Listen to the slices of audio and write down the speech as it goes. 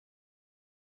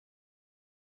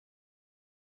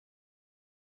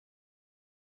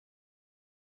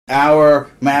Our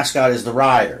mascot is the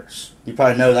Riders. You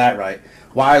probably know that, right?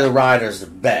 Why are the Riders the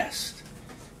best?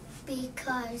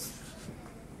 Because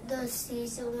the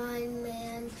season one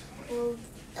man rode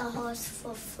the horse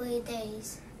for 3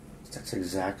 days. That's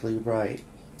exactly right.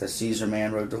 The Caesar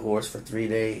man rode the horse for 3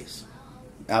 days.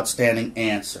 Outstanding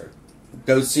answer.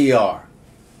 Go CR. I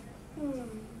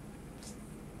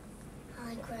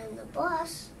like riding the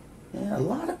bus. Yeah, a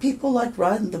lot of people like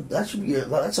riding the.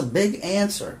 That's a big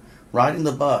answer. Riding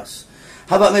the bus.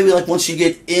 How about maybe like once you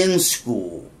get in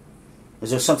school? Is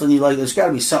there something you like? There's got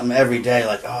to be something every day,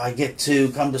 like, oh, I get to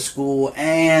come to school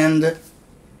and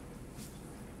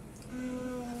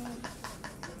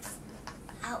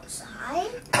outside.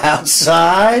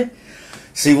 Outside.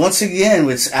 See, once again,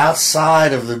 it's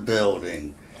outside of the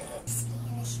building.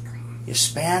 Spanish class. Your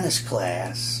Spanish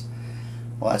class.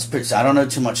 Well, that's pretty. I don't know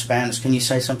too much Spanish. Can you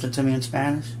say something to me in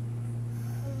Spanish?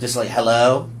 Just like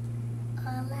hello.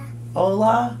 Hola.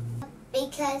 Hola.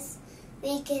 Because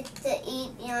we get to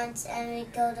eat lunch and we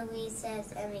go to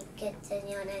recess and we get to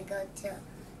yawn and go to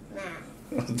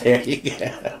math. There you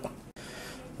go.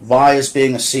 Why is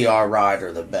being a CR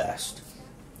rider the best?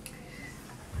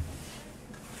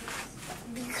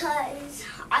 Because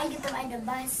I get to ride the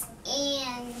bus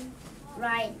and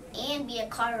be a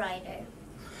car rider.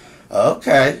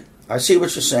 Okay. I see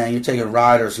what you're saying. You're taking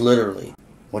riders literally.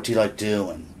 What do you like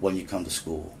doing when you come to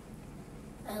school?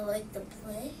 I like to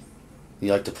play.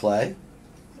 You like to play?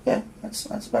 Yeah, that's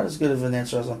about as good of an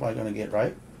answer as I'm probably going to get,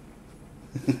 right?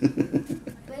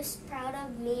 Most proud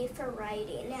of me for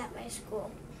writing at my school.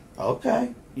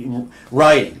 Okay.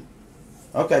 Writing.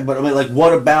 Okay, but I mean, like,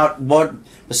 what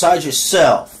besides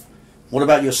yourself, what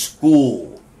about your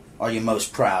school are you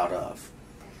most proud of?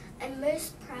 I'm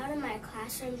most proud of my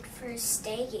classroom for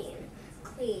staying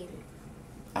clean.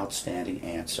 Outstanding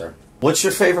answer. What's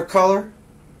your favorite color?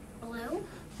 Blue?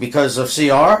 Because of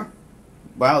CR?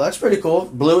 Wow, that's pretty cool.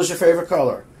 Blue is your favorite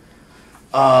color.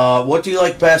 What do you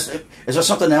like best? Is there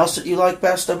something else that you like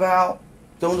best about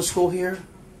going to school here?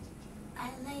 I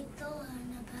like to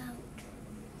learn about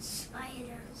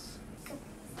spiders.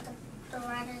 The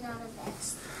riders are the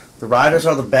best. The riders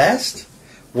are the best?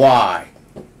 Why?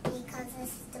 Because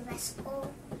it's the best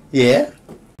school. Yeah?